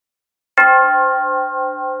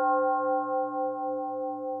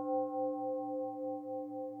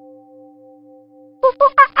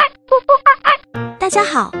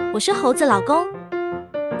我是猴子老公，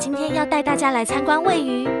今天要带大家来参观位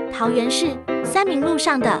于桃园市三民路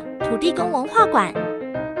上的土地公文化馆。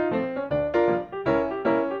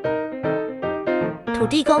土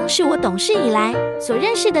地公是我懂事以来所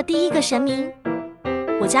认识的第一个神明。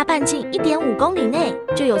我家半径1.5公里内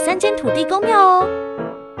就有3间土地公庙哦。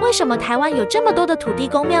为什么台湾有这么多的土地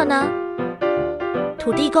公庙呢？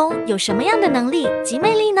土地公有什么样的能力及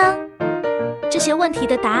魅力呢？这些问题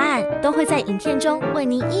的答案都会在影片中为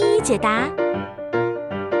您一一解答。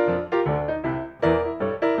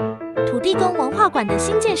土地公文化馆的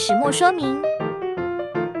兴建始末说明。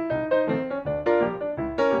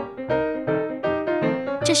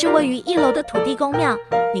这是位于1楼的土地公庙，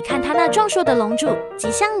你看它那壮硕的龙柱及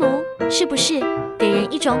香炉，是不是给人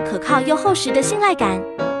一种可靠又厚实的信赖感？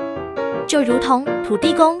就如同土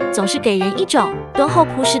地公总是给人一种敦厚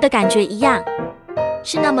朴实的感觉一样，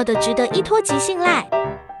是那么的值得依托及信赖。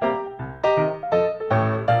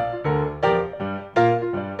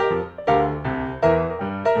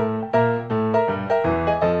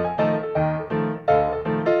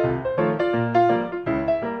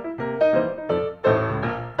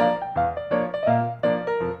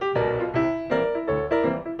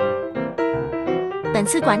本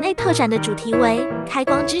次馆内特展的主题为开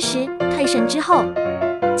光之时，退神之后，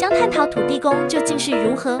将探讨土地公究竟是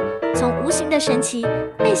如何从无形的神祇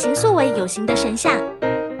被形塑为有形的神像，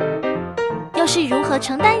又是如何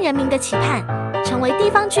承担人民的期盼，成为地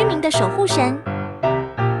方居民的守护神，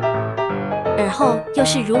而后又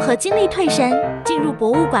是如何经历退神，进入博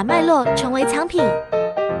物馆脉络，成为藏品。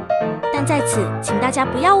但在此，请大家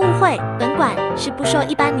不要误会，本馆是不收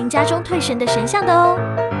一般您家中退神的神像的哦。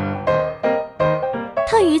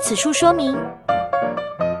特于此处说明，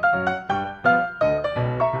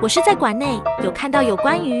我是在馆内有看到有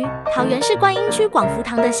关于桃园市观音区广福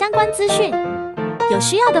堂的相关资讯，有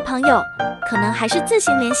需要的朋友可能还是自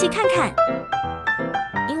行联系看看，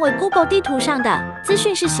因为 Google 地图上的资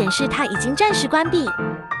讯是显示它已经暂时关闭。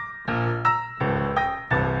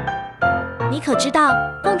你可知道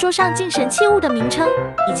供桌上敬神器物的名称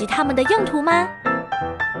以及它们的用途吗？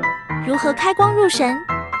如何开光入神？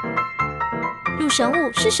入神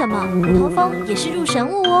物是什么？虎头蜂也是入神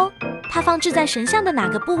物哦。它放置在神像的哪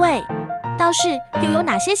个部位？道士又有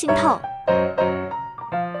哪些行头？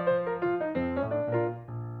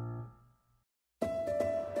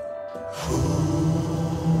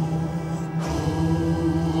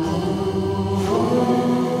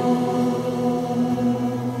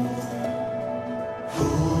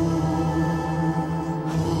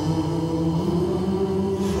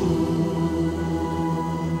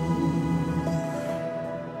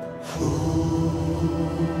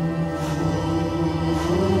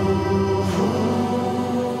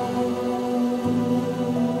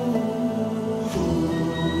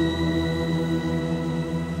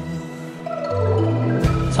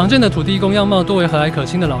常见的土地公样貌多为和蔼可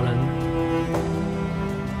亲的老人，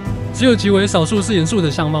只有极为少数是严肃的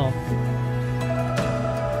相貌。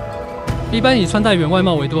一般以穿戴员外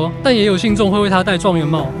帽为多，但也有信众会为他戴状元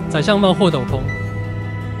帽、宰相帽或斗篷。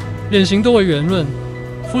脸型多为圆润，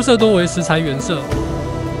肤色多为石材原色。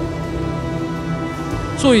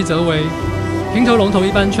座椅则为平头龙头一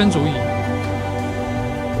般圈足椅。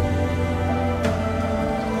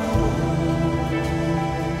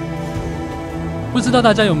不知道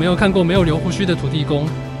大家有没有看过没有留胡须的土地公？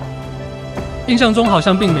印象中好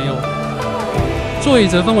像并没有。座椅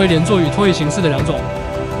则分为连座与拖椅形式的2种，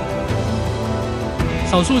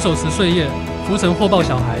少数手持碎叶、拂尘或抱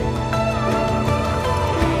小孩。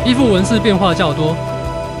衣服纹饰变化较多，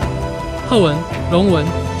鹤纹、龙纹、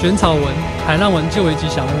卷草纹、海浪纹皆为吉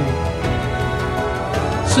祥物。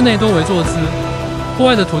室内多为坐姿，户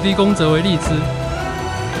外的土地公则为立姿。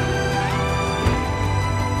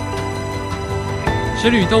鞋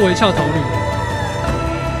履都为翘头履。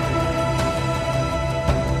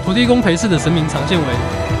土地公陪侍的神明常见为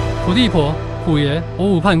土地婆、虎爷、火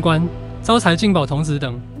武判官、招财进宝童子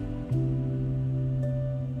等。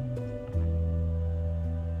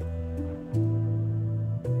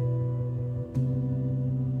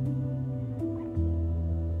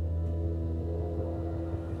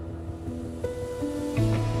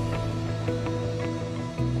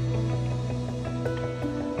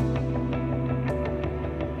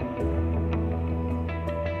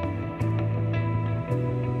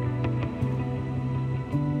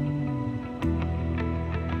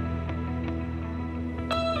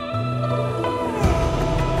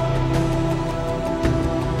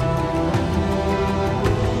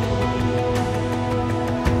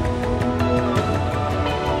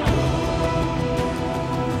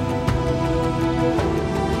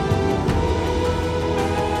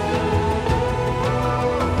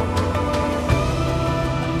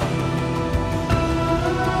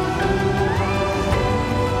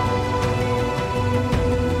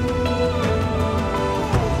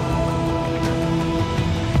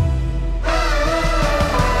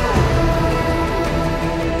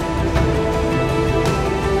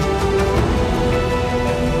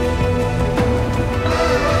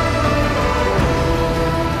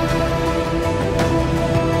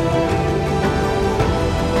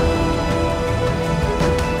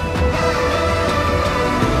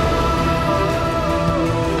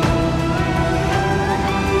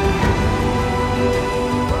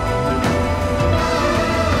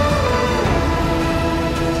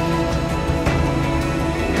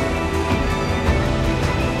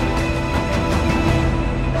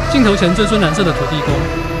镜头前这尊蓝色的土地公，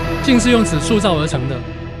竟是用纸塑造而成的，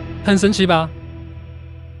很神奇吧？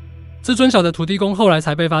这尊小的土地公后来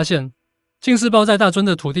才被发现，竟是包在大尊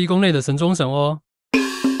的土地公内的神中神哦。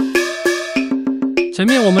前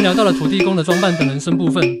面我们聊到了土地公的装扮等人生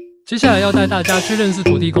部分，接下来要带大家去认识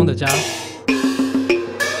土地公的家。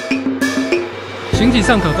形体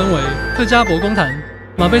上可分为客家伯公坛、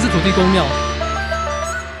马背是土地公庙、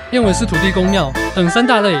燕尾是土地公庙等3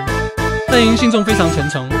大类。但因信众非常虔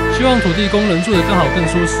诚，希望土地公能住得更好更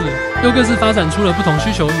舒适，又各自发展出了不同需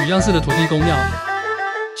求与样式的土地公庙，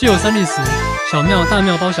既有三立祠、小庙、大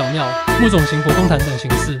庙包小庙、木种型伯公坛等形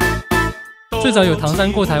式。最早有唐山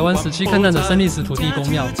过台湾时期困难的三立祠土地公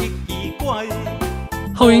庙，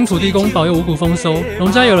后因土地公保佑五谷丰收，农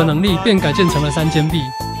家有了能力，便改建成了3间壁。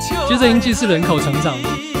接着因祭祀人口成长，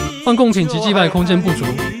放贡品及祭拜空间不足，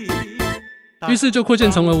于是就扩建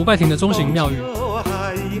成了5拜亭的中型庙宇。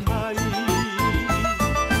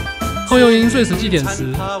后又因岁时祭典时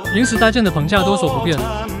临时搭建的棚架多所不便，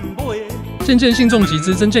渐渐信众集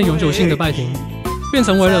资增建永久性的拜亭，便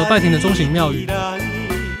成为了拜亭的中型庙宇。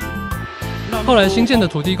后来新建的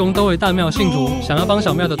土地公都为大庙信徒想要帮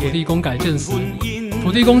小庙的土地公改建时，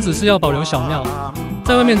土地公只是要保留小庙，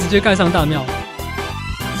在外面直接盖上大庙，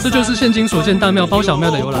这就是现今所见大庙包小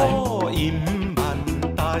庙的由来。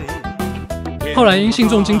后来因信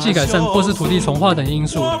众经济改善或是土地重划等因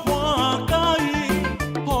素，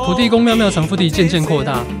土地公庙庙承腹地渐渐扩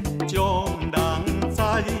大，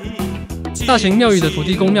大型庙宇的土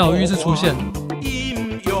地公庙愈是出现。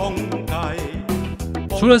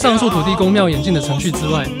除了上述土地公庙演进的程序之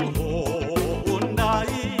外，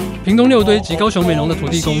屏东六堆及高雄美浓的土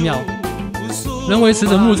地公庙，仍维持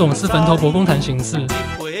着木种是坟头伯公坛形式，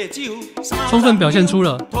充分表现出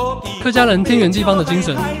了客家人天圆地方的精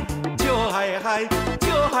神。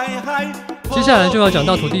接下来就要讲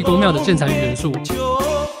到土地公庙的建材与元素，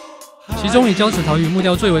其中以胶纸陶与木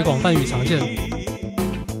雕最为广泛与常见。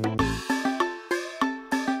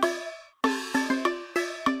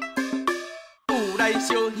有来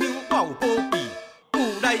烧香我有保庇，有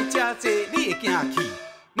来吃坐你会惊气。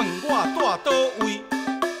问我住倒位，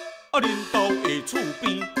恁兜的厝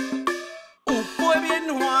边，有杯免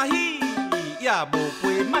欢喜，也无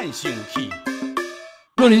杯莫生气。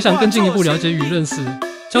若你想更进一步了解与认识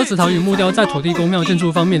胶纸陶与木雕在土地公庙建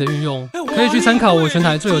筑方面的运用，可以去参考我全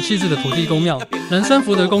台最有气质的土地公庙南山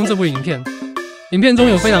福德宫这部影片。影片中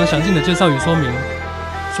有非常详尽的介绍与说明，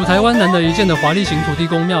属台湾难得一见的华丽型土地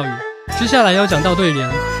公庙宇。接下来要讲到对联，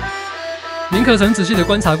您可曾仔细的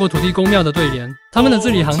观察过土地公庙的对联？他们的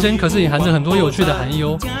字里行间可是隐含着很多有趣的含义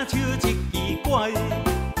哦。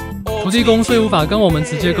土地公虽无法跟我们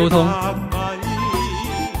直接沟通，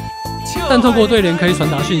但透过对联可以传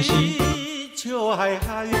达讯息，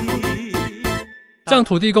这样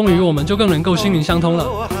土地公与我们就更能够心灵相通了。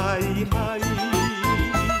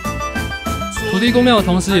土地公庙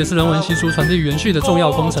同时也是人文习俗传递与延续的重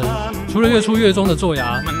要工程。除了月初月中的做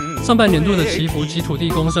牙，上半年度的祈福及土地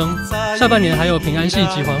公生，下半年还有平安戏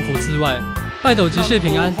及还福之外，拜斗及谢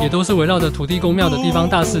平安也都是围绕着土地公庙的地方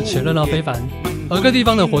大事，且热闹非凡。而各地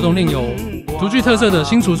方的活动另有独具特色的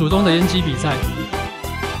新竹竹东的烟机比赛，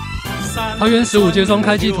桃园15街庄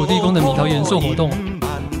开基土地公的米桃延寿活动，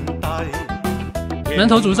南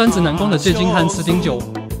投竹山指南宫的借金和吃丁酒，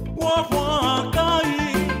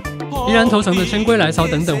宜兰头城的牵龟来朝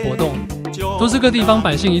等等活动，都是各地方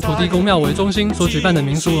百姓以土地公庙为中心所举办的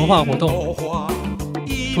民俗文化活动。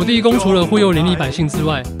土地公除了护佑邻里百姓之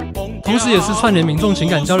外，同时也是串联民众情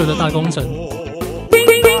感交流的大工程。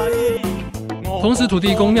同时，土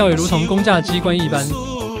地公庙也如同公驾机关一般，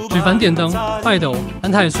举凡点灯、拜斗、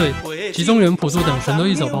安太岁、及中元普渡等全都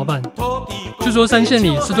一手包办。据说3县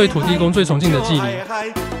里是对土地公最崇敬的祭礼，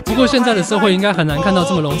不过现在的社会应该很难看到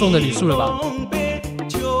这么隆重的礼数了吧？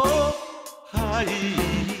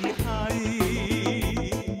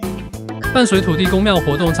伴随土地公庙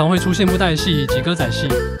活动，常会出现布袋戏以及歌仔戏。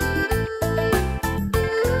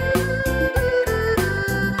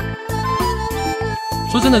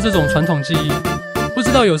说真的，这种传统技艺，不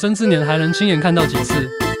知道有生之年还能亲眼看到几次。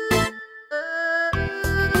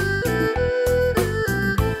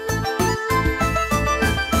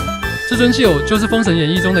这尊器偶就是《封神演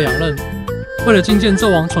义》中的杨任，为了觐见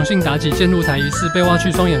纣王宠幸妲己渐入台一事被挖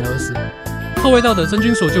去双眼而死，后为道德真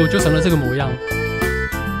君所救，就成了这个模样。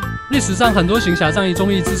历史上很多行侠仗义、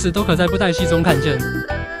忠义之士都可在布袋戏中看见。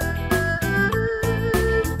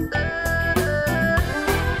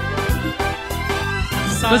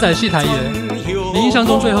歌仔戏台爷，你印象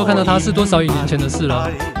中最后看到他是多少亿年前的事了？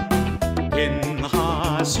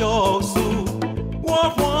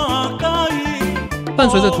伴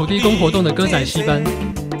随着土地公活动的歌仔戏班，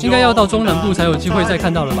应该要到中南部才有机会再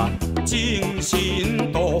看到了吧？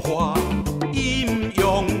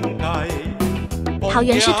桃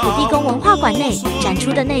园市土地公文化馆内展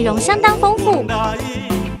出的内容相当丰富。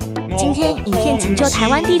今天影片仅就台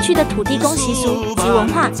湾地区的土地公习俗及文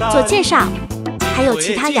化做介绍，还有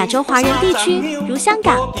其他亚洲华人地区，如香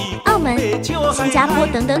港、澳门、新加坡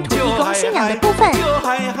等等土地公信仰的部分，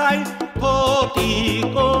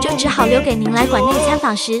就只好留给您来馆内参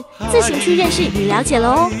访时自行去认识与了解了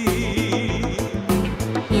哦。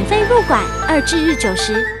免费入馆，2至日9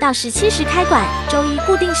时到17时开馆，周一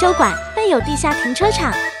固定休馆，备有地下停车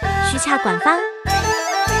场，需洽馆方。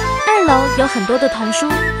2楼有很多的童书，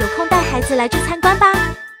有空带孩子来去参观吧。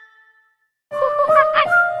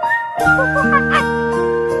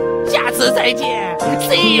下次再见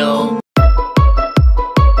 ，See you。